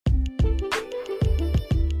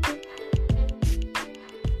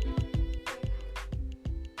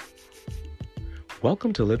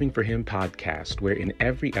Welcome to Living for Him podcast, where in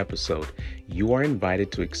every episode, you are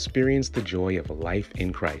invited to experience the joy of a life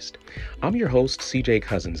in Christ. I'm your host, CJ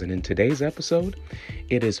Cousins, and in today's episode,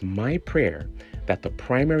 it is my prayer that the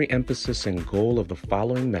primary emphasis and goal of the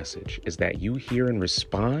following message is that you hear and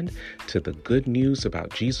respond to the good news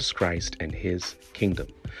about Jesus Christ and His kingdom.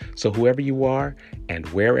 So whoever you are and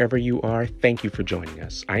wherever you are, thank you for joining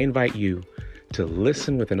us. I invite you to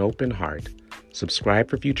listen with an open heart, subscribe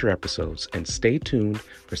for future episodes, and stay tuned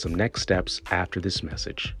for some next steps after this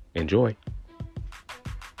message. Enjoy.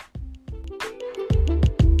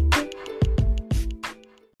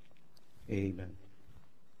 Amen.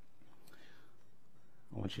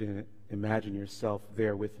 I want you to imagine yourself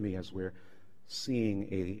there with me as we're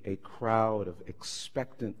seeing a crowd of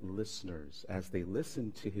expectant listeners as they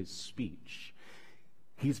listen to his speech.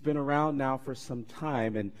 He's been around now for some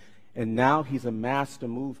time, and now he's amassed a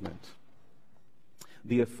movement.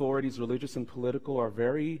 The authorities, religious and political, are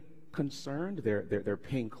very concerned. They're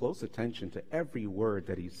paying close attention to every word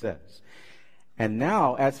that he says. And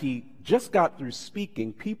now, as he just got through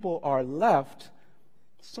speaking, people are left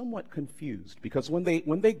somewhat confused, because when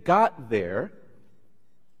they got there,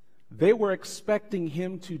 they were expecting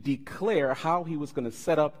him to declare how he was going to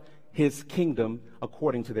set up his kingdom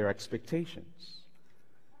according to their expectations.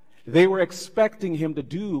 They were expecting him to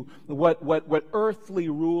do what earthly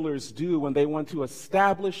rulers do when they want to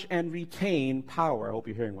establish and retain power. I hope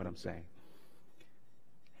you're hearing what I'm saying.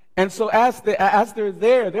 And so as they're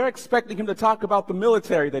there, they're expecting him to talk about the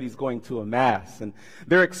military that he's going to amass. And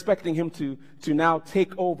they're expecting him to now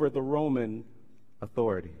take over the Roman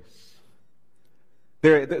authorities.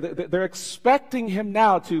 They're expecting him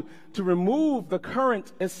now to remove the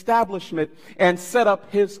current establishment and set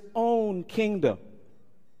up his own kingdom.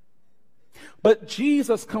 But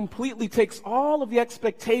Jesus completely takes all of the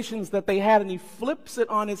expectations that they had and he flips it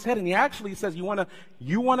on his head, and he actually says, you want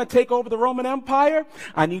to take over the Roman Empire?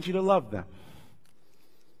 I need you to love them.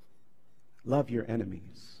 Love your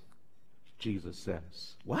enemies, Jesus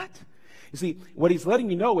says. What? You see, what he's letting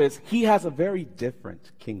you know is he has a very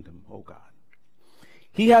different kingdom, oh God.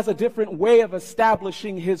 He has a different way of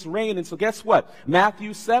establishing his reign. And so guess what?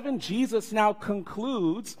 Matthew 7, Jesus now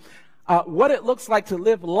concludes what it looks like to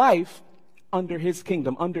live life under his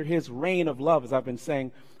kingdom, under his reign of love, as I've been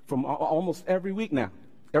saying from almost every week now,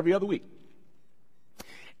 every other week.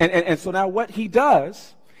 And so now what he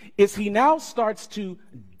does is he now starts to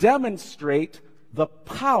demonstrate the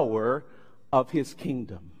power of his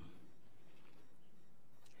kingdom.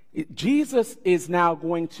 Jesus is now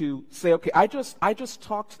going to say, okay, I just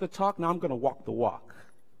talked the talk, now I'm going to walk the walk.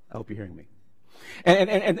 I hope you're hearing me.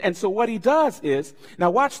 And so what he does is, now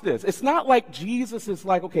watch this. It's not like Jesus is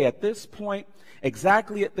like, okay, at this point,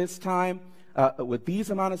 exactly at this time, with these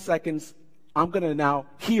amount of seconds, I'm going to now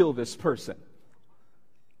heal this person.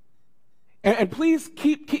 And please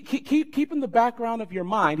keep in the background of your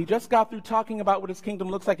mind. He just got through talking about what his kingdom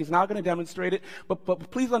looks like. He's now going to demonstrate it. But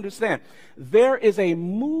please understand, there is a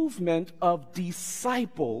movement of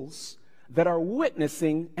disciples that are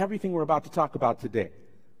witnessing everything we're about to talk about today.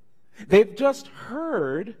 They've just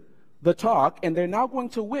heard the talk, and they're now going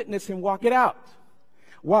to witness him walk it out.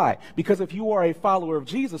 Why? Because if you are a follower of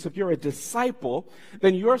Jesus, if you're a disciple,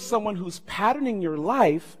 then you're someone who's patterning your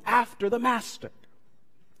life after the Master.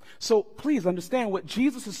 So please understand what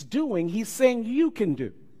Jesus is doing, he's saying you can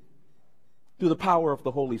do through the power of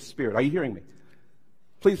the Holy Spirit. Are you hearing me?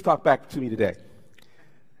 Please talk back to me today.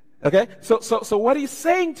 Okay, so what he's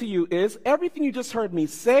saying to you is everything you just heard me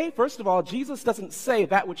say. First of all, Jesus doesn't say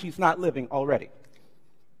that which he's not living already.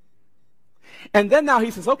 And then now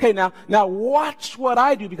he says, okay, now watch what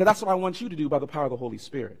I do, because that's what I want you to do by the power of the Holy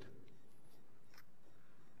Spirit.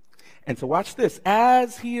 And so watch this.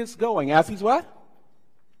 As he is going, as he's what?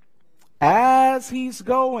 As he's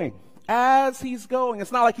going. As he's going.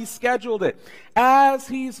 It's not like he scheduled it. As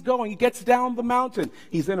he's going, he gets down the mountain.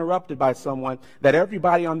 He's interrupted by someone that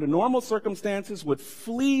everybody under normal circumstances would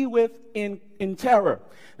flee with in terror.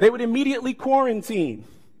 They would immediately quarantine.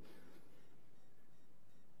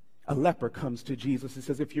 A leper comes to Jesus and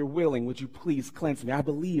says, if you're willing, would you please cleanse me? I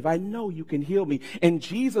believe, I know you can heal me. And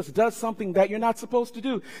Jesus does something that you're not supposed to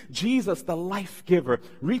do. Jesus, the life giver,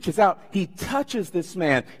 reaches out. He touches this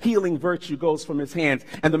man. Healing virtue goes from his hands,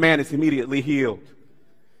 and the man is immediately healed.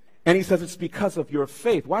 And he says, it's because of your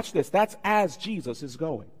faith. Watch this. That's as Jesus is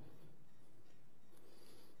going.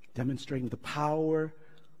 Demonstrating the power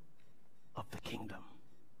of the kingdom.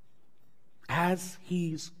 As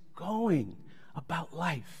he's going about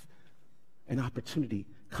life, an opportunity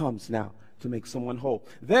comes now to make someone whole.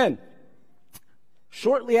 Then,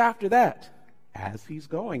 shortly after that, as he's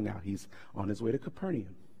going now, he's on his way to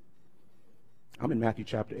Capernaum. I'm in Matthew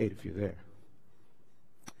chapter 8 if you're there.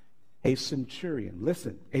 A centurion,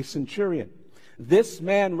 listen, a centurion. This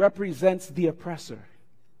man represents the oppressor.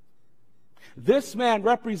 This man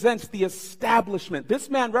represents the establishment. This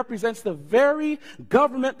man represents the very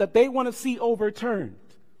government that they want to see overturned.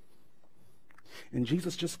 And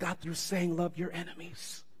Jesus just got through saying, love your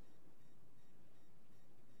enemies.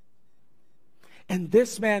 And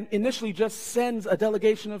this man initially just sends a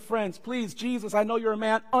delegation of friends. Please, Jesus, I know you're a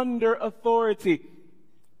man under authority.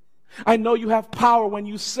 I know you have power when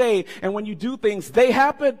you say and when you do things, they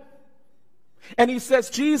happen. And he says,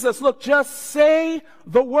 Jesus, look, just say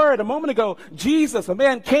the word. A moment ago, Jesus, a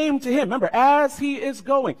man came to him. Remember, as he is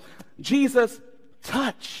going, Jesus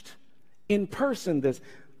touched in person this.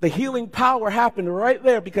 The healing power happened right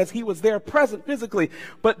there because he was there present physically.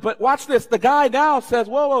 But watch this. The guy now says,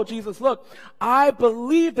 whoa, Jesus, look, I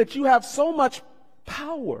believe that you have so much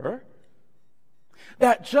power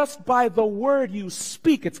that just by the word you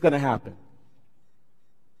speak, it's going to happen.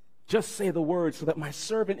 Just say the word so that my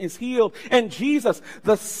servant is healed. And Jesus,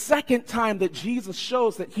 the second time that Jesus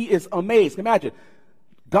shows that he is amazed. Imagine,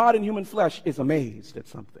 God in human flesh is amazed at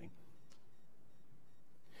something.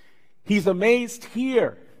 He's amazed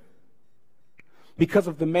here because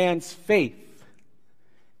of the man's faith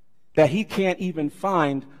that he can't even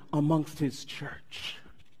find amongst his church.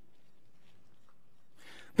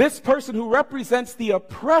 This person who represents the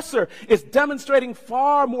oppressor is demonstrating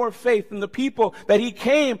far more faith than the people that he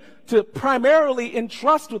came to primarily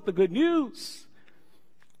entrust with the good news.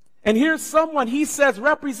 And here's someone, he says,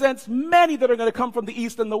 represents many that are going to come from the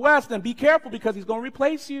east and the west, and be careful because he's going to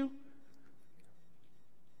replace you.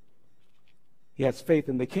 He has faith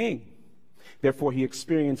in the king. Therefore, he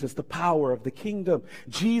experiences the power of the kingdom.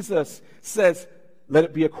 Jesus says, let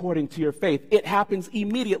it be according to your faith. It happens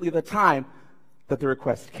immediately the time that the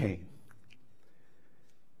request came.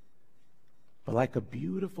 But like a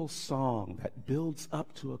beautiful song that builds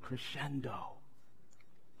up to a crescendo,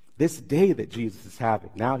 this day that Jesus is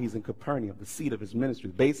having, now he's in Capernaum, the seat of his ministry,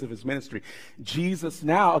 the base of his ministry. Jesus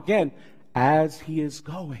now, again, as he is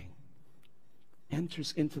going,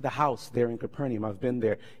 enters into the house there in Capernaum. I've been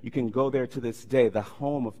there. You can go there to this day, the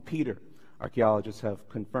home of Peter. Archaeologists have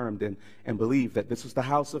confirmed and believe that this was the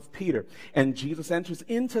house of Peter. And Jesus enters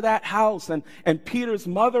into that house, and Peter's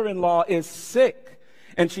mother-in-law is sick,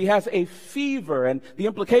 and she has a fever, and the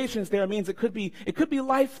implications there means it could be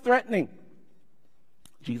life-threatening.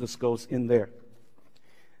 Jesus goes in there.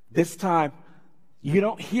 This time, you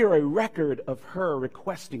don't hear a record of her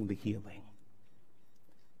requesting the healing.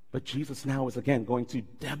 But Jesus now is again going to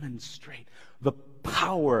demonstrate the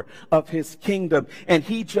power of his kingdom. And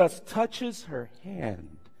he just touches her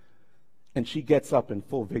hand. And she gets up in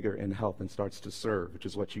full vigor and health and starts to serve, which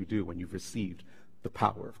is what you do when you've received the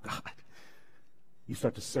power of God. You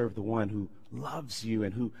start to serve the one who loves you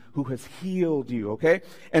and who has healed you, okay?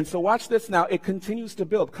 And so watch this now. It continues to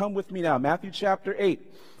build. Come with me now. Matthew chapter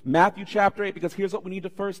 8. Matthew chapter 8, because here's what we need to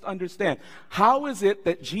first understand. How is it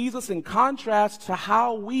that Jesus, in contrast to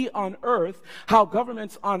how we on earth, how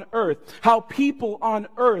governments on earth, how people on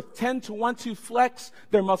earth tend to want to flex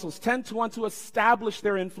their muscles, tend to want to establish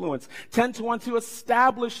their influence, tend to want to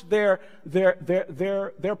establish their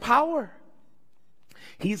power.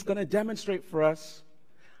 He's going to demonstrate for us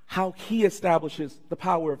how he establishes the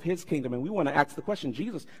power of his kingdom. And we want to ask the question,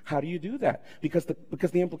 Jesus, how do you do that? Because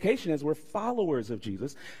the implication is we're followers of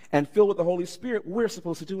Jesus, and filled with the Holy Spirit, we're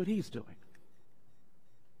supposed to do what he's doing.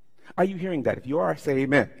 Are you hearing that? If you are, say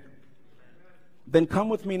amen. Then come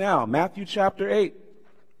with me now. Matthew chapter 8.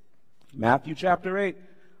 Matthew chapter 8.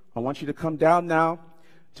 I want you to come down now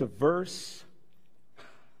to verse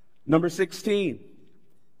number 16.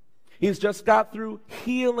 He's just got through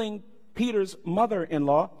healing Peter's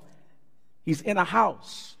mother-in-law. He's in a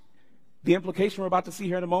house. The implication we're about to see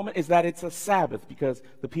here in a moment is that it's a Sabbath, because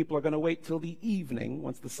the people are going to wait till the evening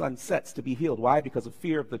once the sun sets to be healed. Why? Because of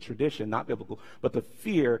fear of the tradition, not biblical, but the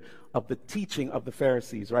fear of the teaching of the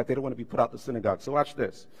Pharisees, right? They don't want to be put out the synagogue. So watch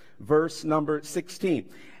this. Verse number 16.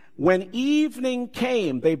 When evening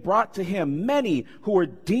came, they brought to him many who were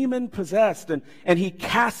demon-possessed, and he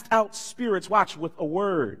cast out spirits, watch, with a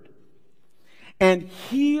word, and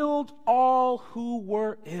healed all who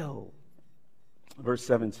were ill. Verse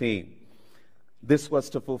 17. This was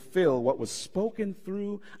to fulfill what was spoken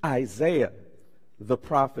through Isaiah the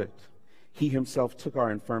prophet. He himself took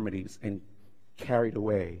our infirmities and carried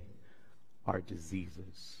away our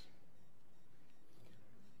diseases.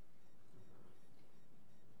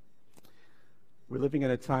 We're living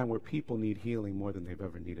in a time where people need healing more than they've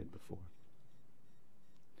ever needed before.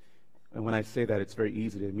 And when I say that, it's very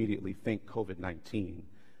easy to immediately think COVID-19.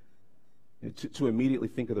 to immediately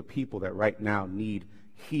think of the people that right now need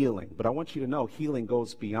healing. But I want you to know healing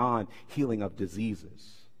goes beyond healing of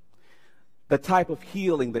diseases. The type of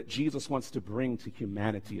healing that Jesus wants to bring to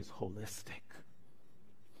humanity is holistic.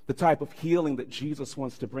 The type of healing that Jesus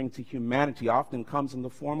wants to bring to humanity often comes in the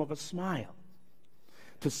form of a smile.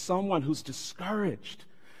 To someone who's discouraged,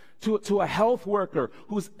 to a health worker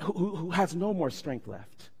who has no more strength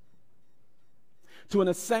left, to an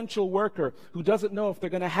essential worker who doesn't know if they're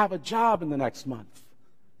going to have a job in the next month.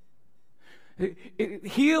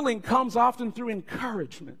 Healing comes often through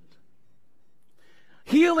encouragement.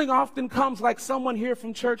 Healing often comes like someone here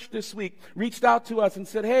from church this week reached out to us and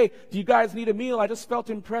said, hey, do you guys need a meal? I just felt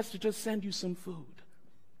impressed to just send you some food.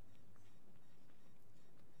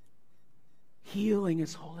 Healing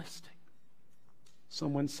is holistic.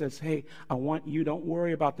 Someone says, hey, I want you, don't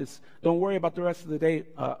worry about this. Don't worry about the rest of the day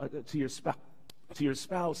to your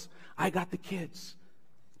spouse. I got the kids.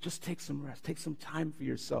 Just take some rest. Take some time for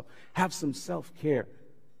yourself. Have some self-care.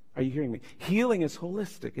 Are you hearing me? Healing is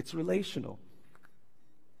holistic. It's relational.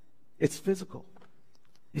 It's physical.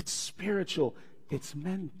 It's spiritual. It's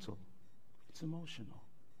mental. It's emotional.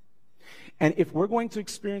 And if we're going to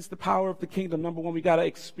experience the power of the kingdom, number one, we got to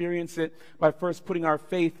experience it by first putting our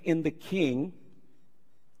faith in the King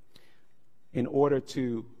in order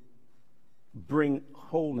to bring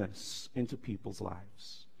wholeness into people's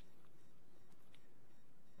lives.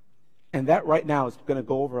 And that right now is going to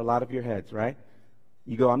go over a lot of your heads, right?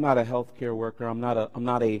 You go, I'm not a healthcare worker. I'm not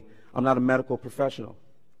a medical professional.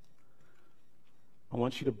 I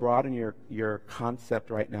want you to broaden your concept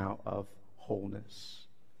right now of wholeness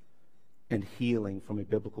and healing from a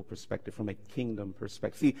biblical perspective, from a kingdom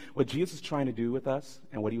perspective. See, what Jesus is trying to do with us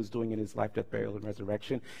and what he was doing in his life, death, burial, and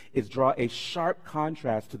resurrection is draw a sharp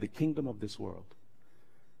contrast to the kingdom of this world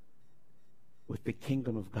with the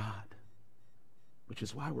kingdom of God, which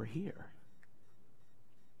is why we're here.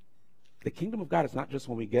 The kingdom of God is not just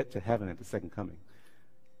when we get to heaven at the second coming.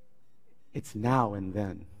 It's now and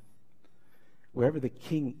then. Wherever the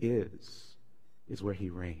king is where he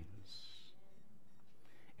reigns.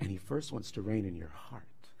 And he first wants to reign in your heart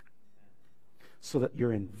so that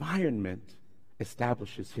your environment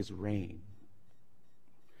establishes his reign.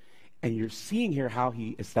 And you're seeing here how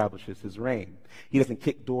he establishes his reign. He doesn't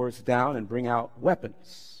kick doors down and bring out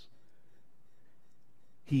weapons.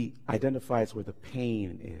 He identifies where the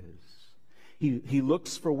pain is. He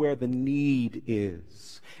looks for where the need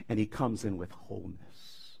is, and he comes in with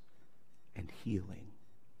wholeness and healing.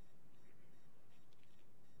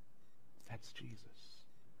 That's Jesus.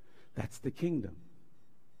 That's the kingdom.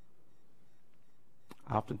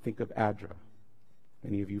 I often think of ADRA.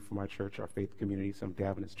 Many of you from our church, our faith community, some of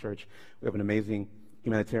Adventist church, we have an amazing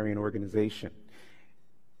humanitarian organization.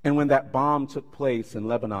 And when that bomb took place in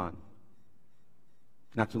Lebanon,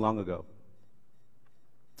 not too long ago,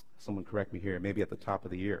 someone correct me here, maybe at the top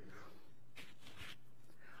of the year,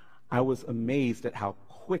 I was amazed at how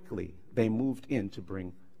quickly they moved in to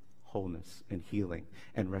bring wholeness and healing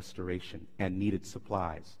and restoration and needed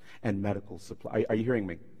supplies and medical supply. Are you hearing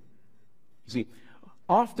me? You see,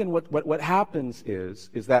 often what happens is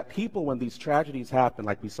that people, when these tragedies happen,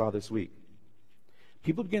 like we saw this week,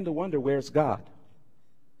 people begin to wonder, where's God?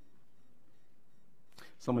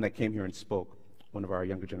 Someone that came here and spoke one of our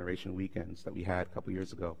younger generation weekends that we had a couple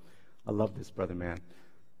years ago. I love this brother, man.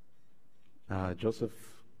 Joseph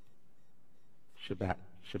Shabazz.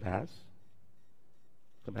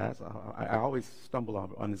 I always stumble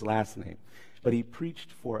on his last name. But he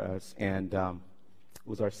preached for us, and it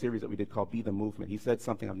was our series that we did called Be the Movement. He said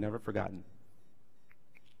something I've never forgotten.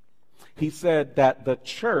 He said that the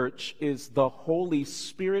church is the Holy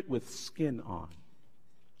Spirit with skin on.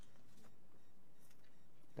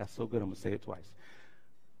 That's so good, I'm going to say it twice.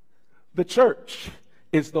 The church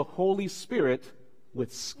is the Holy Spirit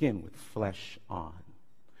with skin, with flesh on.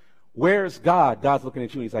 Where's God? God's looking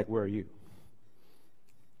at you and he's like, where are you?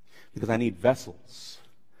 Because I need vessels.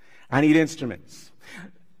 I need instruments.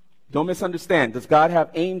 Don't misunderstand. Does God have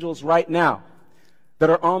angels right now that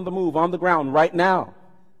are on the move, on the ground right now,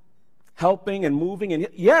 helping and moving? And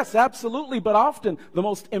yes, absolutely. But often the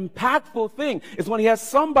most impactful thing is when he has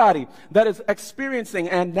somebody that is experiencing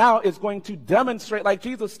and now is going to demonstrate, like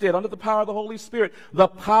Jesus did, under the power of the Holy Spirit, the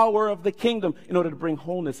power of the kingdom in order to bring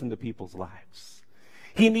wholeness into people's lives.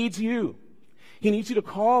 He needs you. He needs you to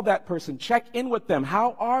call that person, check in with them.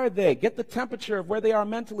 How are they? Get the temperature of where they are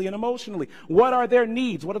mentally and emotionally. What are their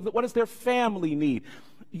needs? What does their family need?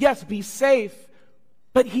 Yes, be safe,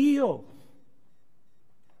 but heal.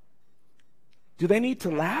 Do they need to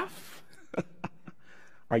laugh?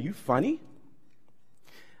 Are you funny?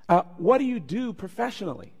 What do you do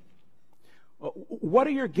professionally? What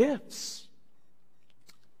are your gifts?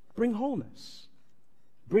 bring wholeness,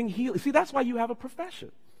 bring healing. See, that's why you have a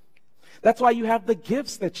profession. That's why you have the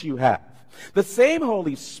gifts that you have. The same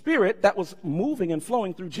Holy Spirit that was moving and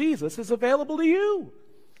flowing through Jesus is available to you.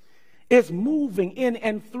 It's moving in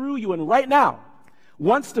and through you, and right now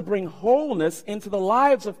wants to bring wholeness into the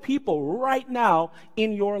lives of people right now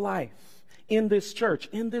in your life, in this church,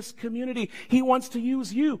 in this community. He wants to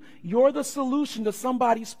use you. You're the solution to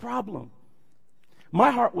somebody's problem. My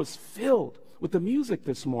heart was filled with the music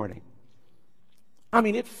this morning. I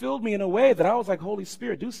mean, it filled me in a way that I was like, Holy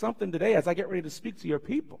Spirit, do something today as I get ready to speak to your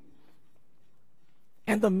people.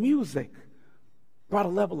 And the music brought a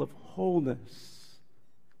level of wholeness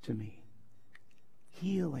to me,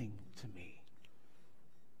 healing to me.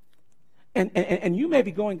 And you may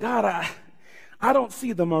be going, God, I don't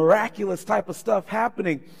see the miraculous type of stuff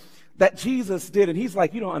happening that Jesus did. And he's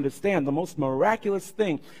like, you don't understand. The most miraculous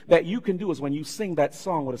thing that you can do is when you sing that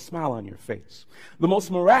song with a smile on your face. The most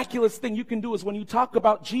miraculous thing you can do is when you talk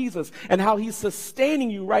about Jesus and how he's sustaining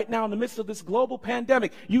you right now in the midst of this global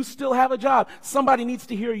pandemic. You still have a job. Somebody needs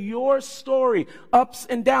to hear your story, ups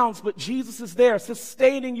and downs, but Jesus is there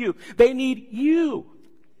sustaining you. They need you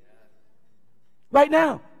right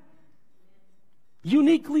now.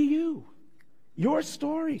 Uniquely you. Your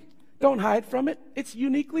story. Don't hide from it. It's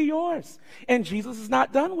uniquely yours. And Jesus is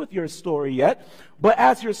not done with your story yet. But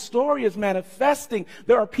as your story is manifesting,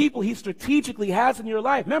 there are people he strategically has in your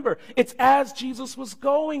life. Remember, it's as Jesus was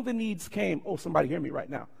going, the needs came. Oh, somebody hear me right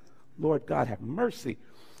now. Lord God, have mercy.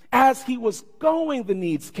 As he was going, the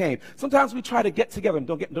needs came. Sometimes we try to get together, and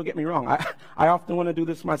don't get me wrong. I often want to do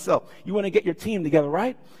this myself. You want to get your team together,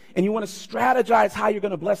 right? And you want to strategize how you're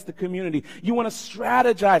going to bless the community. You want to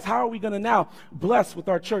strategize, how are we going to now bless with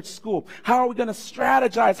our church school? How are we going to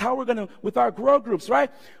strategize, how we're going to, with our grow groups,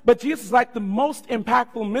 right? But Jesus is like, the most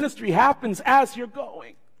impactful ministry happens as you're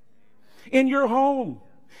going. In your home,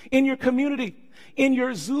 in your community, in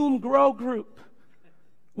your Zoom grow group.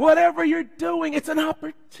 Whatever you're doing, it's an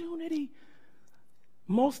opportunity.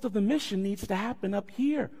 Most of the mission needs to happen up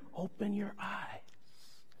here. Open your eyes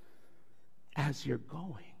as you're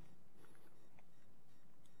going.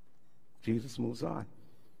 Jesus moves on.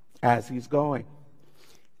 As he's going,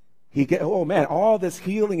 oh man, all this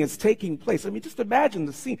healing is taking place. I mean, just imagine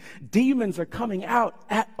the scene. Demons are coming out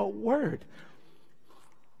at a word.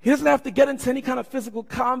 He doesn't have to get into any kind of physical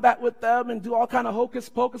combat with them and do all kind of hocus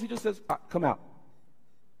pocus. He just says, come out.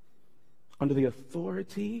 Under the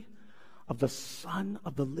authority of the Son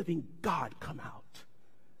of the living God, come out.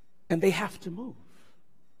 And they have to move.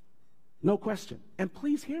 No question. And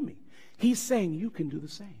please hear me. He's saying you can do the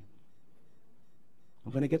same.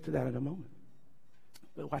 I'm going to get to that in a moment.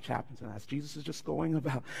 But watch what happens as Jesus is just going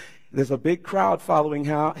about. There's a big crowd following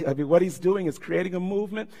what he's doing is creating a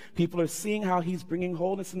movement. People are seeing how he's bringing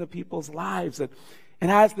wholeness into people's lives. And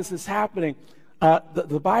as this is happening,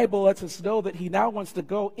 the Bible lets us know that he now wants to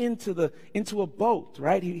go into a boat,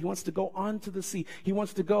 right? He wants to go onto the sea. He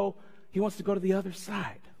wants to go to the other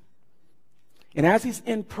side. And as he's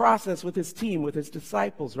in process with his team, with his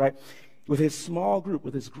disciples, right? With his small group,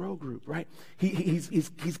 with his grow group, right?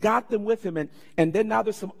 He's got them with him. And then now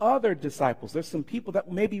there's some other disciples. There's some people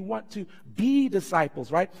that maybe want to be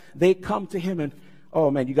disciples, right? They come to him and, oh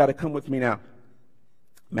man, you got to come with me now.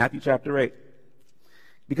 Matthew chapter 8.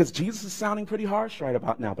 Because Jesus is sounding pretty harsh right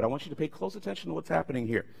about now, but I want you to pay close attention to what's happening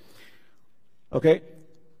here. Okay?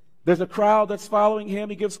 There's a crowd that's following him.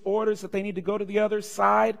 He gives orders that they need to go to the other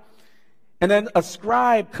side. And then a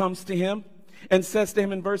scribe comes to him and says to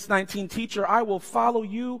him in verse 19, "Teacher, I will follow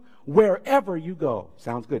you wherever you go."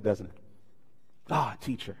 Sounds good, doesn't it?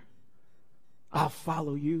 Teacher, I'll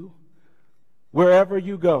follow you wherever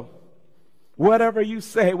you go. Whatever you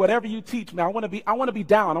say, whatever you teach me, I want to be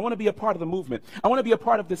down. I want to be a part of the movement. I want to be a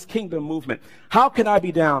part of this kingdom movement. How can I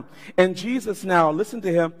be down? And Jesus now, listen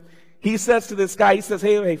to him. He says to this guy, he says,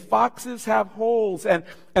 hey, foxes have holes and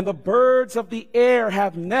the birds of the air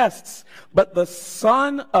have nests, but the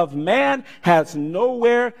Son of Man has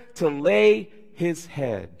nowhere to lay his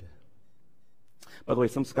head. By the way,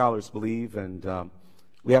 some scholars believe, and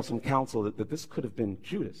we have some counsel, that this could have been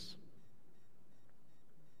Judas.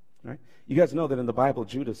 Right? You guys know that in the Bible,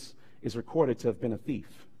 Judas is recorded to have been a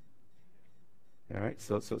thief. All right?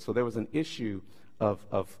 So there was an issue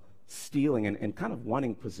of stealing and kind of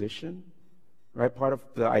wanting position, right? Part of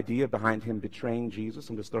the idea behind him betraying Jesus,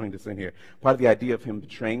 I'm just throwing this in here, part of the idea of him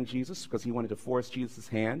betraying Jesus because he wanted to force Jesus'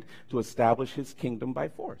 hand to establish his kingdom by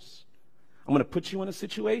force. I'm going to put you in a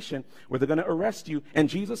situation where they're going to arrest you, and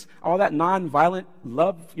Jesus, all that non-violent,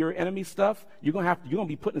 love your enemy stuff, you're going to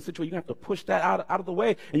be put in a situation, you're going to have to push that out of the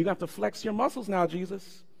way, and you're going to have to flex your muscles now,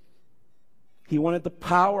 Jesus. He wanted the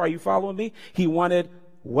power. Are you following me? He wanted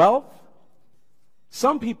wealth.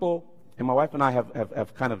 Some people, and my wife and I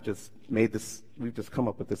have kind of just made this, we've just come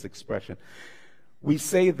up with this expression. We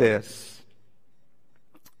say this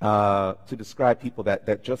to describe people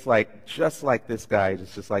that just like this guy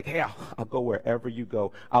is just like, hey, I'll go wherever you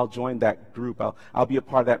go. I'll join that group. I'll be a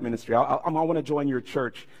part of that ministry. I want to join your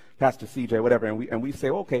church, Pastor CJ, whatever. And we say,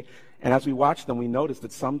 okay. And as we watch them, we notice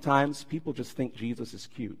that sometimes people just think Jesus is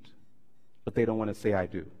cute, but they don't want to say I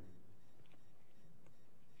do.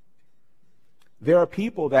 There are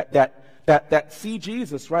people that see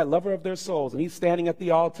Jesus, right, lover of their souls, and he's standing at the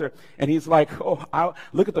altar, and he's like, oh,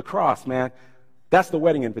 look at the cross, man. That's the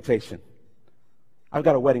wedding invitation. I've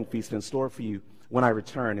got a wedding feast in store for you when I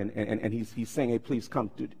return. And he's saying, hey, please come.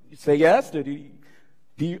 Do you say yes?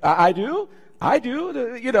 I do. I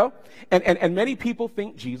do, you know. And many people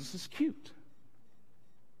think Jesus is cute.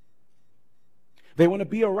 They want to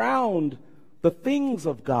be around the things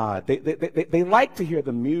of God. They like to hear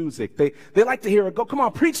the music. They like to hear it go, come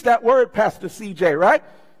on, preach that word, Pastor CJ, right?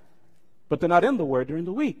 But they're not in the word during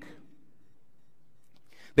the week.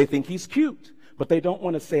 They think he's cute, but they don't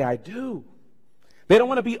want to say I do. They don't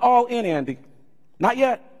want to be all in, Andy. Not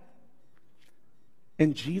yet.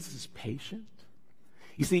 And Jesus is patient.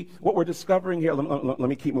 You see, what we're discovering here, let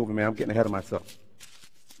me keep moving, man. I'm getting ahead of myself.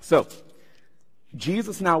 So,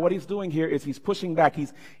 Jesus now, what he's doing here is he's pushing back.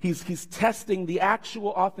 He's testing the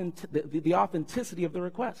actual the authenticity of the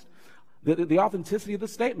request, the authenticity of the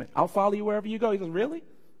statement. I'll follow you wherever you go. He says, really?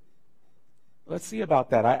 Let's see about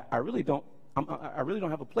that. I really don't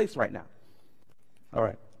have a place right now. All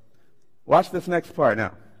right. Watch this next part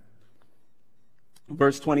now.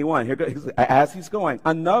 Verse 21. Here goes. As he's going,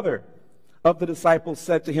 another of the disciples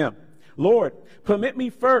said to him, Lord, permit me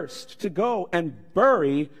first to go and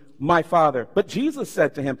bury my father. But Jesus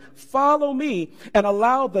said to him, follow me and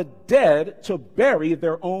allow the dead to bury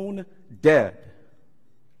their own dead.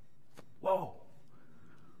 Whoa.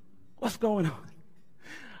 What's going on?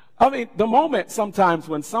 I mean, the moment sometimes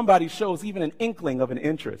when somebody shows even an inkling of an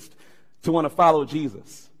interest to want to follow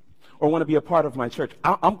Jesus or want to be a part of my church,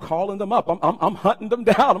 I'm calling them up. I'm hunting them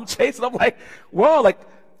down. I'm chasing them like, whoa, like,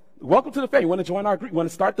 welcome to the family. You want to join our group? You want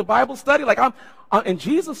to start the Bible study? Like and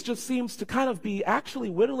Jesus just seems to kind of be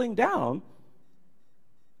actually whittling down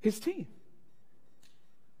his team.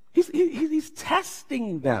 He's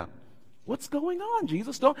testing them. What's going on,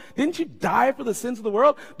 Jesus? Didn't you die for the sins of the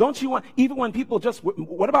world? Don't you want, even when people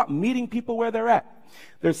what about meeting people where they're at?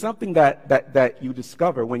 There's something that you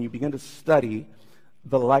discover when you begin to study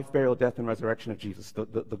the life, burial, death, and resurrection of Jesus,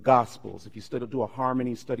 the Gospels. If you do a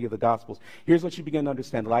harmony study of the Gospels, here's what you begin to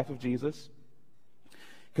understand. The life of Jesus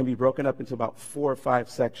can be broken up into about 4 or 5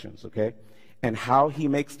 sections, okay? And how he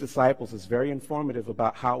makes disciples is very informative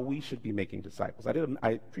about how we should be making disciples.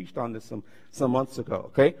 I preached on this some months ago,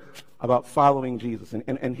 okay, about following Jesus.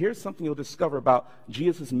 And here's something you'll discover about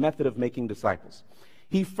Jesus' method of making disciples.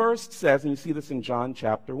 He first says, and you see this in John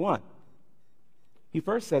chapter 1, he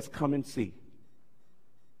first says, come and see.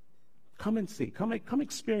 Come and see. Come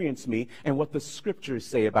experience me and what the scriptures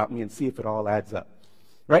say about me and see if it all adds up.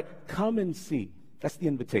 Right? Come and see. That's the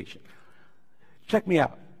invitation. Check me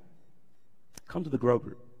out. Come to the Grow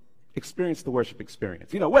Group. Experience the worship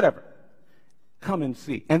experience. Whatever. Come and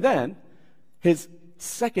see. And then his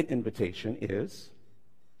second invitation is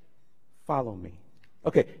follow me.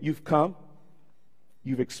 Okay, you've come.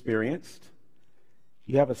 You've experienced.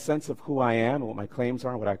 You have a sense of who I am and what my claims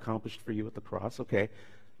are and what I accomplished for you at the cross. Okay.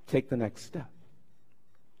 Take the next step.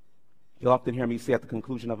 You'll often hear me say at the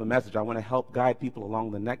conclusion of a message, I want to help guide people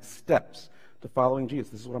along the next steps to following Jesus.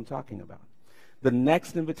 This is what I'm talking about. The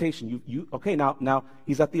next invitation, okay, now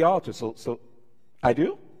he's at the altar, so I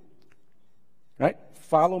do? Right?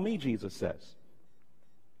 Follow me, Jesus says.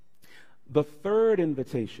 The third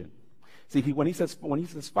invitation, see, when he says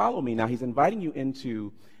follow me, now he's inviting you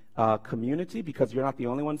into community, because you're not the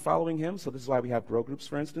only one following him. So this is why we have grow groups,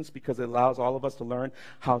 for instance, because it allows all of us to learn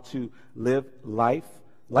how to live life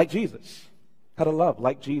like Jesus, how to love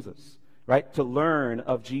like Jesus, right? To learn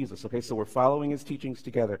of Jesus. Okay, so we're following his teachings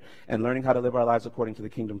together and learning how to live our lives according to the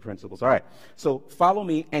kingdom principles. All right, so follow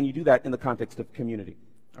me, and you do that in the context of community.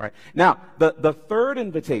 All right, now the third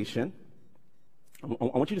invitation, I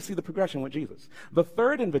want you to see the progression with Jesus. The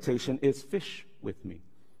third invitation is fish with me.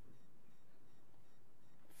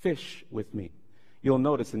 Fish with me. You'll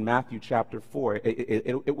notice in Matthew chapter 4,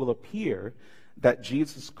 it will appear that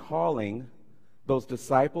Jesus is calling those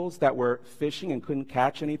disciples that were fishing and couldn't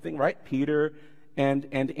catch anything, right? Peter and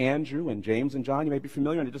Andrew and James and John, you may be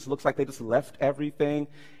familiar, and it just looks like they just left everything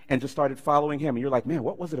and just started following him. And you're like, man,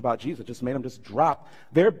 what was it about Jesus? It just made them just drop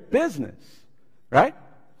their business, right?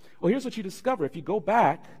 Well, here's what you discover. If you go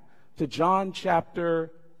back to John chapter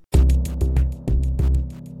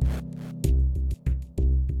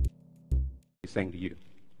saying to you.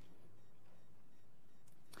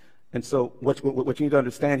 And so what you need to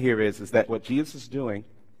understand here is that what Jesus is doing,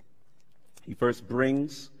 he first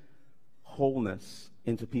brings wholeness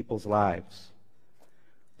into people's lives.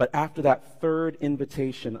 But after that third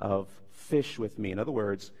invitation of fish with me, in other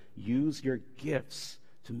words, use your gifts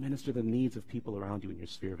to minister the needs of people around you in your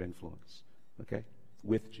sphere of influence, okay,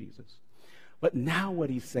 with Jesus. But now what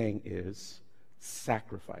he's saying is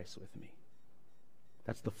sacrifice with me.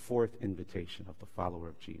 That's the fourth invitation of the follower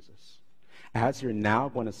of Jesus. As you're now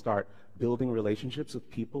going to start building relationships with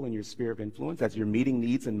people in your sphere of influence, as you're meeting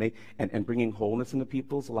needs and bringing wholeness into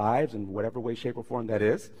people's lives in whatever way, shape, or form that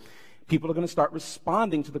is, people are going to start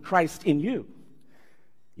responding to the Christ in you.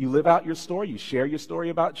 You live out your story, you share your story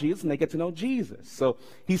about Jesus, and they get to know Jesus. So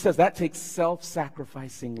he says that takes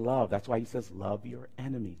self-sacrificing love. That's why he says love your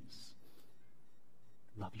enemies.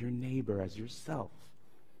 Love your neighbor as yourself.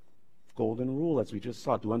 Golden rule, as we just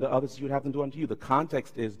saw, do unto others as you would have them do unto you. The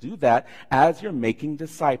context is do that as you're making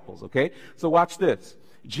disciples, okay? So watch this.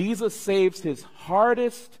 Jesus saves his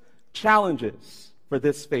hardest challenges for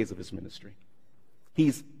this phase of his ministry.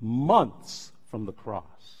 He's months from the cross,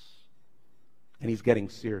 and he's getting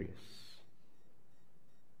serious.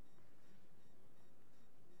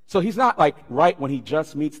 So he's not like right when he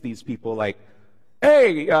just meets these people like,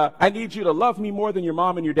 hey, I need you to love me more than your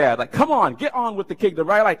mom and your dad. Like, come on, get on with the kingdom,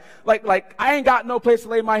 right? Like, I ain't got no place to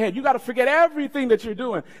lay my head. You got to forget everything that you're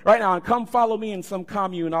doing right now and come follow me in some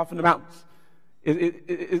commune off in the mountains.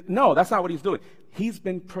 No, that's not what he's doing. He's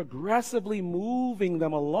been progressively moving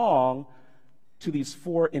them along to these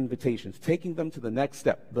four invitations, taking them to the next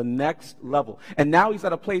step, the next level. And now he's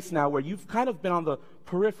at a place now where you've kind of been on the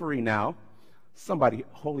periphery now. Somebody,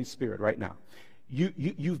 Holy Spirit, right now.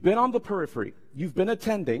 You've been on the periphery. You've been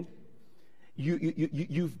attending.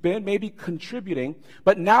 You've been maybe contributing,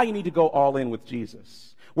 but now you need to go all in with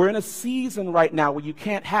Jesus. We're in a season right now where you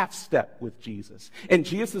can't half step with Jesus. And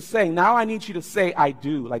Jesus is saying, now I need you to say, I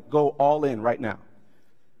do, like go all in right now.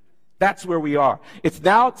 That's where we are. It's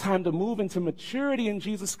now time to move into maturity in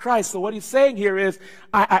Jesus Christ. So what he's saying here is,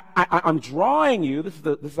 I'm drawing you, this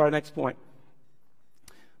is our next point.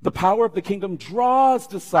 The power of the kingdom draws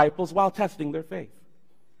disciples while testing their faith.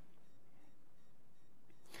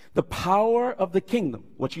 The power of the kingdom,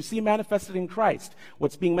 what you see manifested in Christ,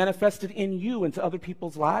 what's being manifested in you into other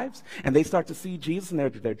people's lives, and they start to see Jesus and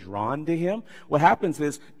they're drawn to him. What happens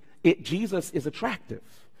is Jesus is attractive.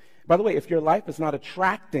 By the way, if your life is not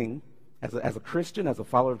attracting, as a Christian, as a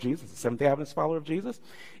follower of Jesus, a Seventh-day Adventist follower of Jesus,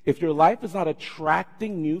 if your life is not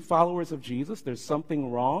attracting new followers of Jesus, there's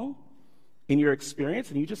something wrong in your experience,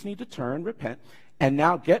 and you just need to turn, repent, and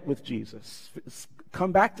now get with Jesus.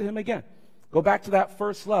 Come back to him again. Go back to that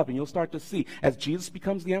first love, and you'll start to see, as Jesus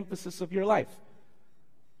becomes the emphasis of your life,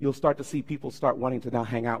 you'll start to see people start wanting to now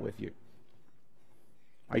hang out with you.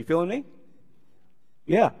 Are you feeling me?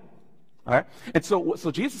 Yeah. All right. And so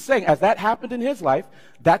Jesus is saying, as that happened in his life,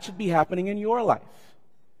 that should be happening in your life.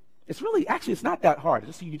 It's really, actually, it's not that hard.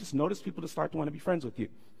 You just notice people to start to want to be friends with you.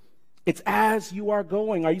 It's as you are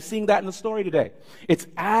going. Are you seeing that in the story today? It's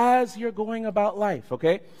as you're going about life,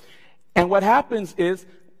 okay? And what happens is,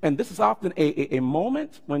 and this is often a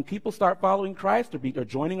moment when people start following Christ or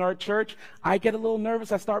joining our church, I get a little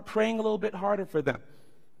nervous. I start praying a little bit harder for them.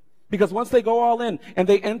 Because once they go all in and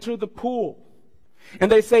they enter the pool,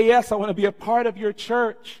 and they say, yes, I want to be a part of your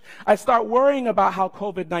church, I start worrying about how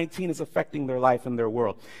COVID-19 is affecting their life and their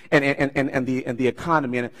world and the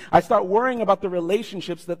economy. And I start worrying about the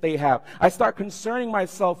relationships that they have. I start concerning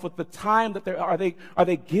myself with the time that are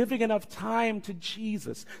they giving enough time to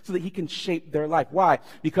Jesus so that he can shape their life? Why?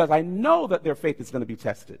 Because I know that their faith is going to be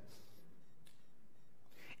tested.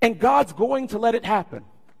 And God's going to let it happen.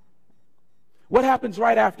 What happens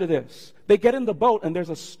right after this? They get in the boat and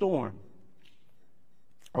there's a storm.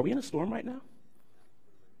 Are we in a storm right now?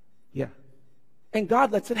 Yeah. And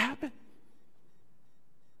God lets it happen.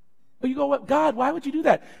 But you go, what, God, why would you do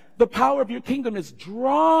that? The power of your kingdom is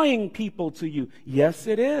drawing people to you. Yes,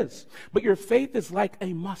 it is. But your faith is like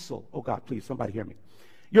a muscle. Oh, God, please, somebody hear me.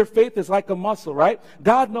 Your faith is like a muscle, right?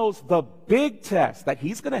 God knows the big test that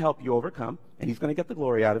he's going to help you overcome, and he's going to get the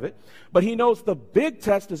glory out of it. But he knows the big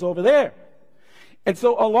test is over there. And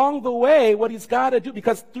so along the way, what he's got to do,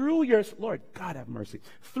 because through your, Lord, God have mercy,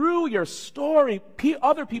 through your story,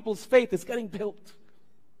 other people's faith is getting built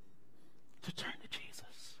to turn to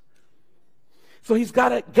Jesus. So he's got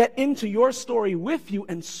to get into your story with you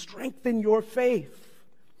and strengthen your faith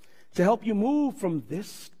to help you move from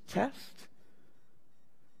this test.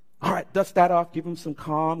 All right. right, dust that off, give him some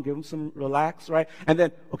calm, give him some relax, right? And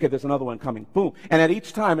then, okay, there's another one coming. Boom. And at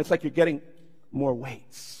each time, it's like you're getting more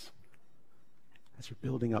weights as you're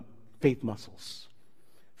building up faith muscles.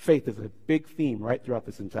 Faith is a big theme right throughout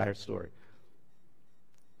this entire story.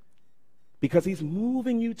 Because he's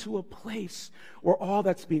moving you to a place where all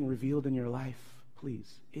that's being revealed in your life,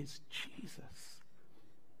 please, is Jesus.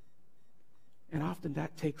 And often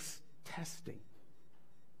that takes testing.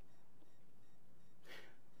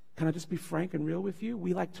 Can I just be frank and real with you?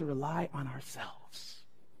 We like to rely on ourselves,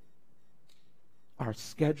 our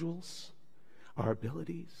schedules, our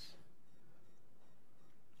abilities,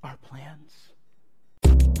 our plans.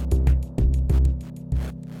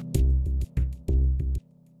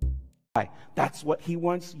 That's what he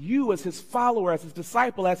wants you as his follower, as his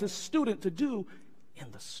disciple, as his student to do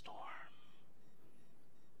in the storm.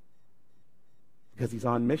 Because he's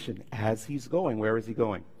on mission as he's going. Where is he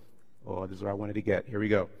going? Oh, this is where I wanted to get. Here we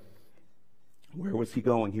go. Where was he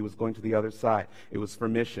going? He was going to the other side. It was for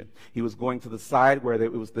mission. He was going to the side where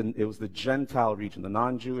it was the Gentile region, the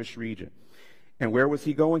non-Jewish region. And where was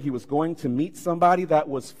he going? He was going to meet somebody that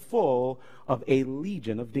was full of a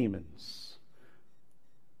legion of demons.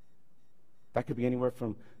 That could be anywhere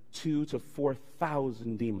from 2,000 to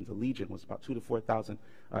 4,000 demons. A legion was about 2,000 to 4,000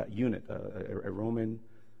 unit, a Roman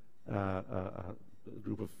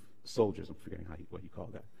group of soldiers. I'm forgetting what you call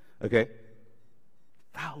that. Okay?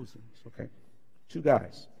 Thousands. Okay? 2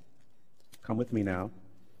 guys. Come with me now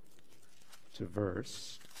to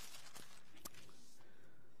verse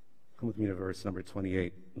number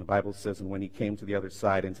 28. The Bible says, and when he came to the other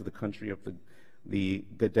side, into the country of the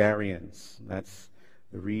Gadareans, that's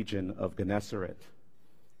the region of Gennesaret,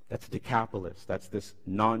 that's Decapolis, that's this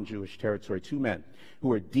non-Jewish territory, 2 men who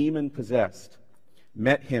were demon-possessed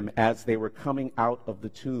met him as they were coming out of the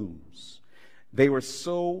tombs. They were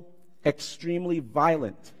so extremely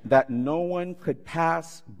violent that no one could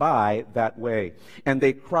pass by that way. And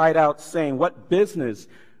they cried out saying, what business,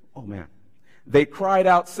 oh man, they cried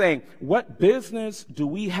out saying, what business do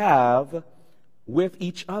we have with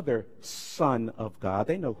each other, Son of God?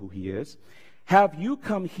 They know who he is. Have you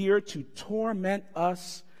come here to torment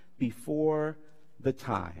us before the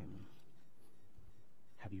time?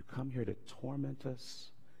 Have you come here to torment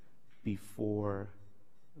us before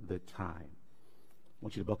the time? I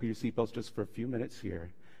want you to buckle your seatbelts just for a few minutes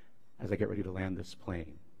here as I get ready to land this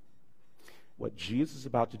plane. What Jesus is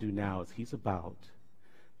about to do now is he's about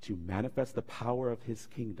to manifest the power of his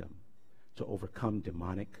kingdom to overcome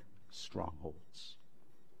demonic strongholds.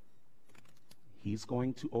 He's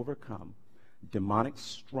going to overcome demonic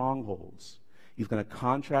strongholds. He's going to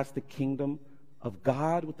contrast the kingdom of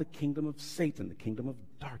God with the kingdom of Satan, the kingdom of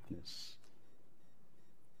darkness.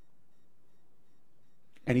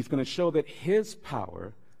 And he's going to show that his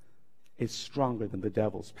power is stronger than the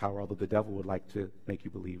devil's power, although the devil would like to make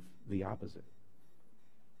you believe the opposite.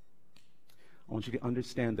 I want you to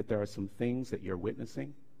understand that there are some things that you're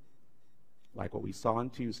witnessing, like what we saw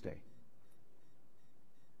on Tuesday,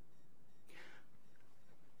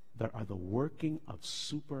 that are the working of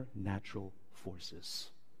supernatural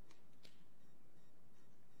forces.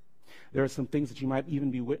 There are some things that you might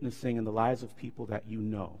even be witnessing in the lives of people that you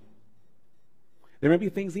know. There may be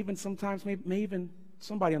things even sometimes, may even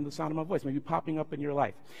somebody on the sound of my voice may be popping up in your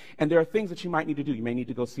life. And there are things that you might need to do. You may need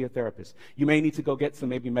to go see a therapist. You may need to go get some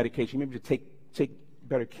maybe medication. You may need to take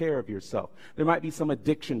better care of yourself. There might be some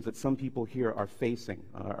addictions that some people here are facing.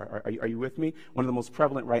 Are you with me? One of the most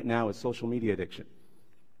prevalent right now is social media addiction.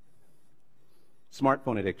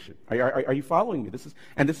 Smartphone addiction. Are you following me? This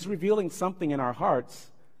is revealing something in our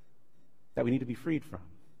hearts that we need to be freed from.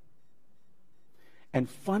 And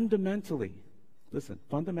fundamentally, listen,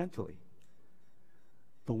 fundamentally,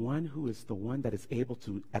 the one who is the one that is able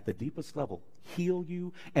to, at the deepest level, heal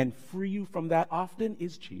you and free you from that often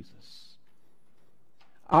is Jesus.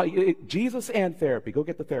 Jesus and therapy. Go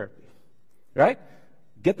get the therapy, right?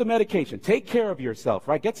 Get the medication. Take care of yourself,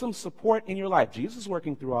 right? Get some support in your life. Jesus is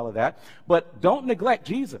working through all of that. But don't neglect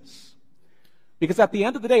Jesus. Because at the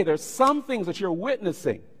end of the day, there's some things that you're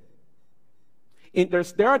witnessing.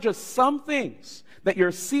 There are just some things that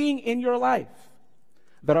you're seeing in your life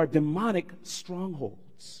that are demonic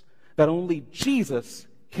strongholds that only Jesus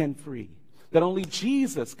can free, that only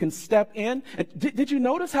Jesus can step in. And did you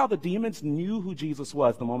notice how the demons knew who Jesus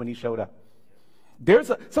was the moment he showed up?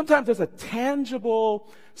 Sometimes there's a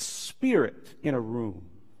tangible spirit in a room.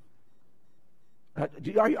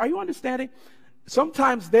 Are you understanding?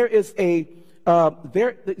 Sometimes there is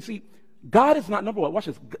see, God is not, number one, watch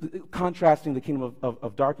this, contrasting the kingdom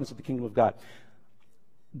of darkness with the kingdom of God.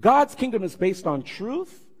 God's kingdom is based on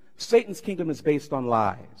truth. Satan's kingdom is based on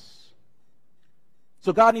lies.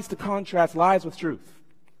 So God needs to contrast lies with truth.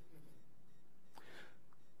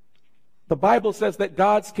 The Bible says that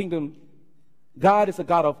God's kingdom, God is a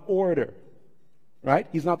God of order, right?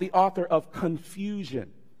 He's not the author of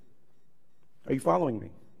confusion. Are you following me?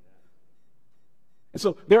 And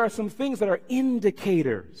so there are some things that are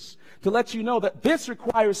indicators to let you know that this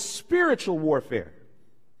requires spiritual warfare.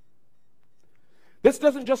 This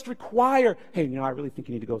doesn't just require, hey, I really think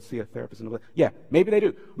you need to go see a therapist. Yeah, maybe they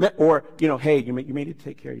do. Or, hey, you may need to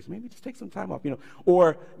take care of you. Maybe just take some time off,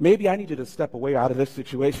 Or maybe I need you to step away out of this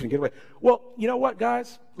situation and get away. Well, you know what,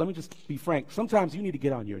 guys? Let me just be frank. Sometimes you need to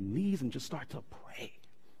get on your knees and just start to pray.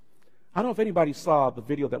 I don't know if anybody saw the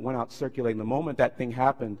video that went out circulating. The moment that thing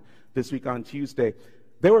happened this week on Tuesday,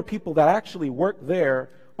 there were people that actually worked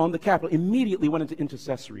there on the Capitol, immediately went into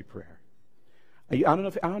intercessory prayer. I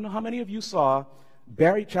don't know how many of you saw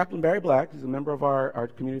Chaplain Barry Black. He's a member of our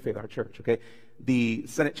community of faith, our church, okay? The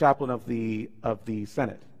Senate chaplain of the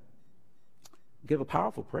Senate. Give a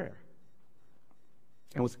powerful prayer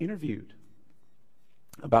and was interviewed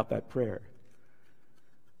about that prayer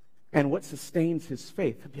and what sustains his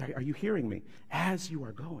faith. Are you hearing me? As you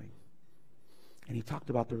are going. And he talked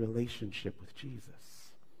about the relationship with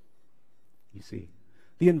Jesus. You see,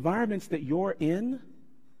 the environments that you're in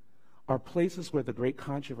are places where the great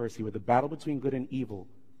controversy, where the battle between good and evil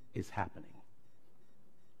is happening.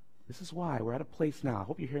 This is why we're at a place now. I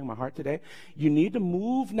hope you're hearing my heart today. You need to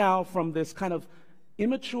move now from this kind of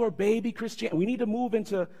immature baby Christianity. We need to move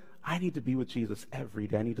into, I need to be with Jesus every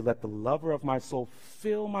day. I need to let the lover of my soul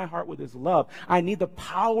fill my heart with his love. I need the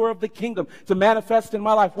power of the kingdom to manifest in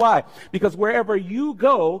my life. Why? Because wherever you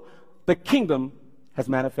go, the kingdom has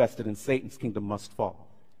manifested and Satan's kingdom must fall.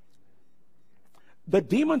 The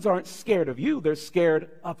demons aren't scared of you. They're scared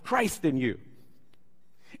of Christ in you.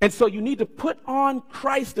 And so you need to put on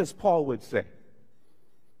Christ, as Paul would say.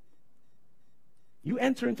 You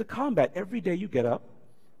enter into combat every day you get up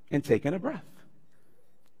and take in a breath.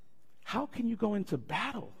 How can you go into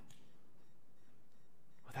battle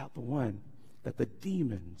without the one that the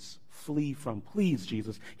demons flee from? Please,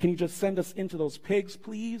 Jesus, can you just send us into those pigs,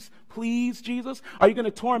 please? Please, Jesus? Are you going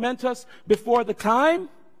to torment us before the time?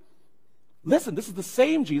 Listen, this is the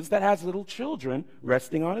same Jesus that has little children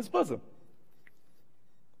resting on his bosom.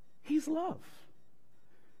 He's love,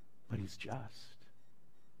 but he's just.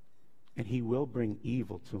 And he will bring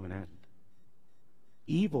evil to an end.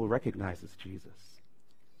 Evil recognizes Jesus.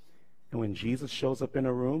 And when Jesus shows up in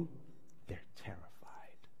a room, they're terrified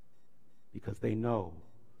because they know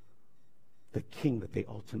the king that they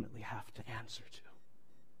ultimately have to answer to.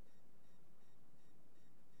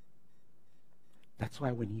 That's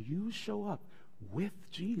why when you show up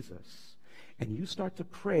with Jesus and you start to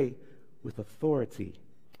pray with authority,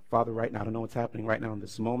 Father, right now, I don't know what's happening right now in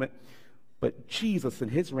this moment, but Jesus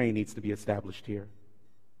and his reign needs to be established here.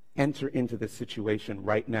 Enter into this situation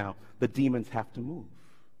right now. The demons have to move.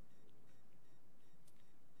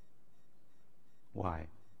 Why?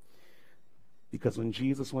 Because when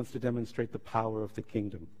Jesus wants to demonstrate the power of the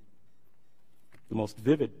kingdom, the most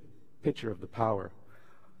vivid picture of the power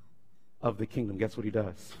of the kingdom, guess what he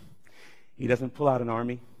does? He doesn't pull out an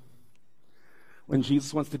army. When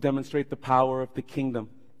Jesus wants to demonstrate the power of the kingdom,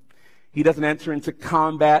 he doesn't enter into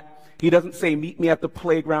combat. He doesn't say, meet me at the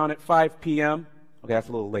playground at 5 p.m. Okay, that's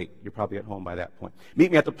a little late. You're probably at home by that point.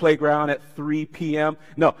 Meet me at the playground at 3 p.m.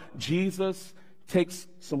 No, Jesus takes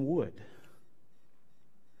some wood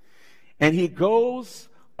and he goes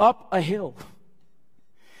up a hill.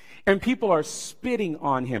 And people are spitting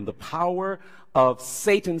on him. The power of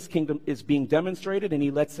Satan's kingdom is being demonstrated, and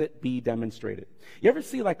he lets it be demonstrated. You ever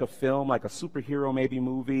see like a film, like a superhero maybe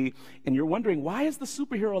movie, and you're wondering, why is the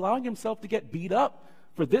superhero allowing himself to get beat up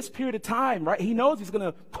for this period of time, right? He knows he's going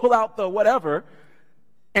to pull out the whatever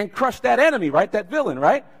and crush that enemy, right? That villain,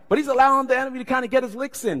 right? But he's allowing the enemy to kind of get his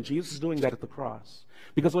licks in. Jesus is doing that at the cross.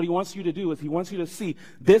 Because what he wants you to do is he wants you to see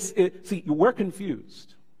this is, see, we're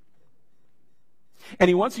confused. And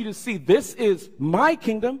he wants you to see this is my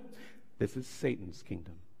kingdom. This is Satan's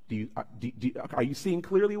kingdom. Are you seeing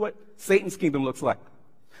clearly what Satan's kingdom looks like?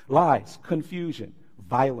 Lies, confusion,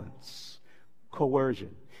 violence,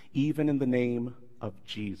 coercion, even in the name of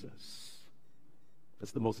Jesus.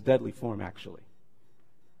 That's the most deadly form, actually.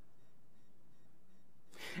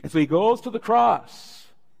 And so he goes to the cross.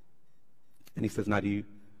 And he says, now do you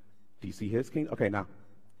see his kingdom? Okay, now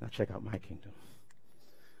check out my kingdom.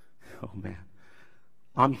 Oh, man.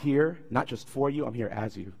 I'm here, not just for you, I'm here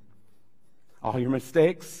as you. All your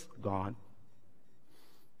mistakes, gone.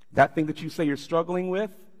 That thing that you say you're struggling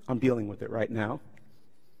with, I'm dealing with it right now.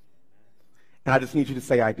 And I just need you to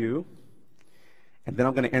say, I do. And then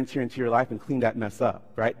I'm going to enter into your life and clean that mess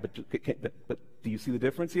up, right? But Do you see the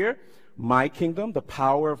difference here? My kingdom, the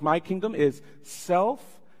power of my kingdom is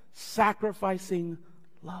self-sacrificing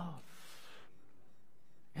love.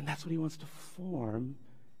 And that's what he wants to form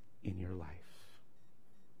in your life.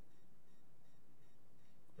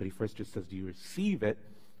 But he first just says, do you receive it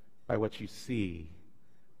by what you see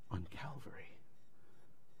on Calvary?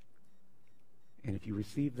 And if you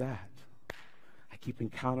receive that, I keep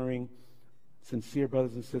encountering sincere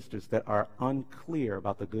brothers and sisters that are unclear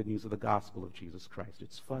about the good news of the gospel of Jesus Christ.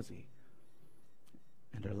 It's fuzzy.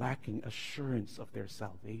 And they're lacking assurance of their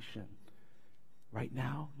salvation. Right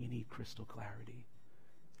now, you need crystal clarity.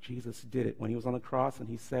 Jesus did it when he was on the cross and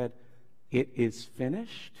he said, "It is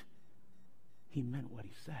finished." He meant what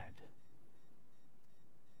he said.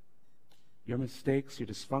 Your mistakes, your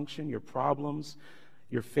dysfunction, your problems,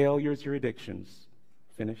 your failures, your addictions,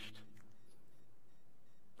 finished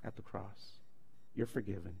at the cross. You're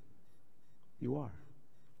forgiven. You are.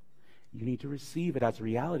 You need to receive it as a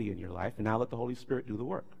reality in your life, and now let the Holy Spirit do the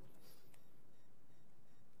work.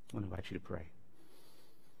 I want to invite you to pray.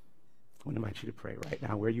 I want to invite you to pray right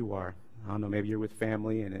now where you are. I don't know, maybe you're with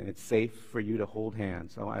family and it's safe for you to hold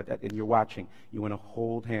hands. And you're watching. You want to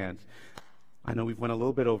hold hands. I know we've went a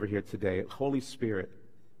little bit over here today. Holy Spirit,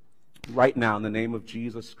 right now in the name of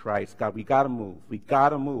Jesus Christ, God, we got to move. We got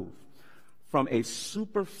to move from a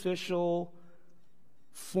superficial,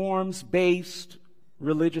 forms-based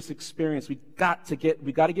religious experience. We got to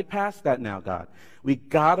get past that now, God. We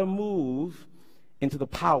got to move into the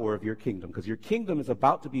power of your kingdom, because your kingdom is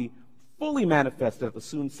about to be fully manifested at the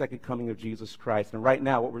soon second coming of Jesus Christ. And right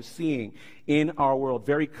now, what we're seeing in our world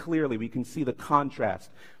very clearly, we can see the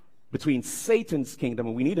contrast between Satan's kingdom,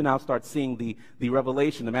 and we need to now start seeing the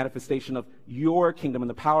revelation, the manifestation of your kingdom and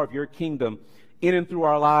the power of your kingdom in and through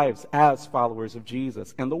our lives as followers of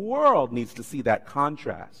Jesus. And the world needs to see that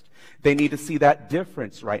contrast. They need to see that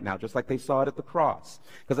difference right now, just like they saw it at the cross.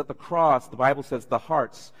 Because at the cross, the Bible says the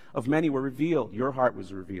hearts of many were revealed. Your heart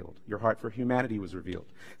was revealed. Your heart for humanity was revealed.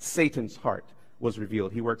 Satan's heart was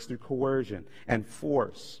revealed. He works through coercion and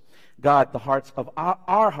force. God, the hearts of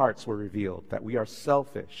our hearts were revealed, that we are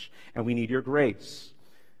selfish and we need your grace.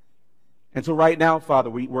 And so right now, Father,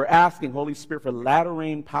 we're asking, Holy Spirit, for latter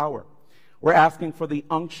rain power. We're asking for the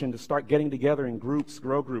unction to start getting together in groups,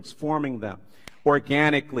 grow groups, forming them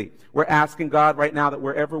organically. We're asking, God, right now that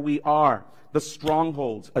wherever we are, the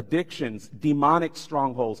strongholds, addictions, demonic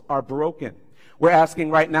strongholds are broken. We're asking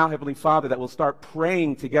right now, Heavenly Father, that we'll start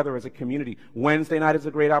praying together as a community. Wednesday night is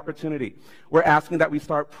a great opportunity. We're asking that we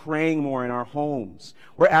start praying more in our homes.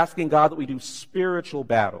 We're asking, God, that we do spiritual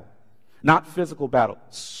battle, not physical battle,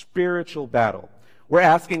 spiritual battle. We're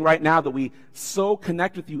asking right now that we so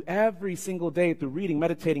connect with you every single day through reading,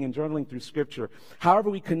 meditating, and journaling through Scripture. However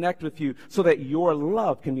we connect with you so that your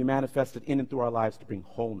love can be manifested in and through our lives to bring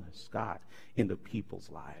wholeness, God, into people's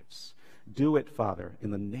lives. Do it, Father.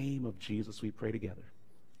 In the name of Jesus, we pray together.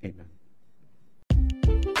 Amen.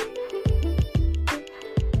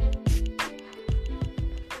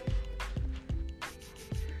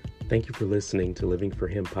 Thank you for listening to Living for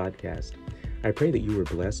Him podcast. I pray that you were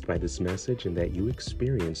blessed by this message and that you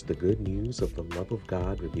experienced the good news of the love of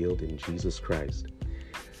God revealed in Jesus Christ.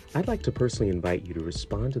 I'd like to personally invite you to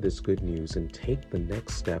respond to this good news and take the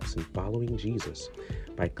next steps in following Jesus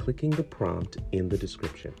by clicking the prompt in the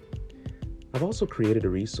description. I've also created a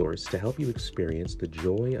resource to help you experience the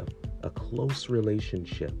joy of a close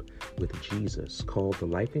relationship with Jesus called the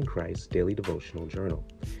Life in Christ Daily Devotional Journal.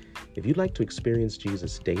 If you'd like to experience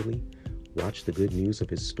Jesus daily, watch the good news of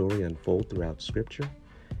his story unfold throughout Scripture,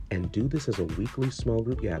 and do this as a weekly small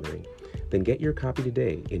group gathering, then get your copy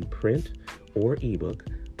today in print or ebook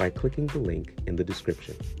by clicking the link in the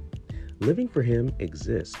description. Living for Him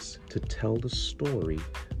exists to tell the story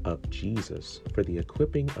of Jesus for the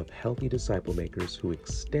equipping of healthy disciple makers who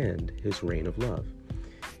extend his reign of love.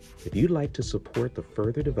 If you'd like to support the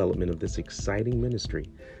further development of this exciting ministry,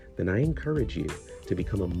 then I encourage you to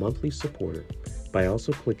become a monthly supporter by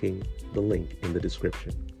also clicking the link in the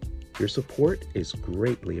description. Your support is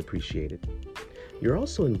greatly appreciated. You're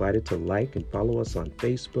also invited to like and follow us on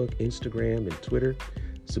Facebook, Instagram, and Twitter,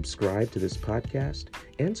 subscribe to this podcast,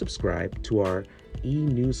 and subscribe to our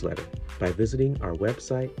e-newsletter by visiting our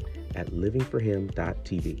website at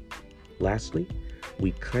livingforhim.tv. Lastly,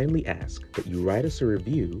 we kindly ask that you write us a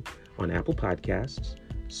review on Apple Podcasts,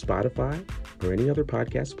 Spotify, or any other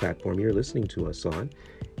podcast platform you're listening to us on,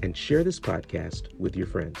 and share this podcast with your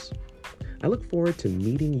friends. I look forward to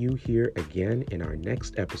meeting you here again in our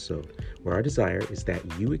next episode, where our desire is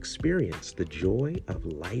that you experience the joy of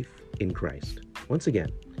life in Christ. Once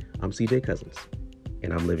again, I'm CJ Cousins,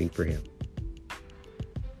 and I'm living for Him.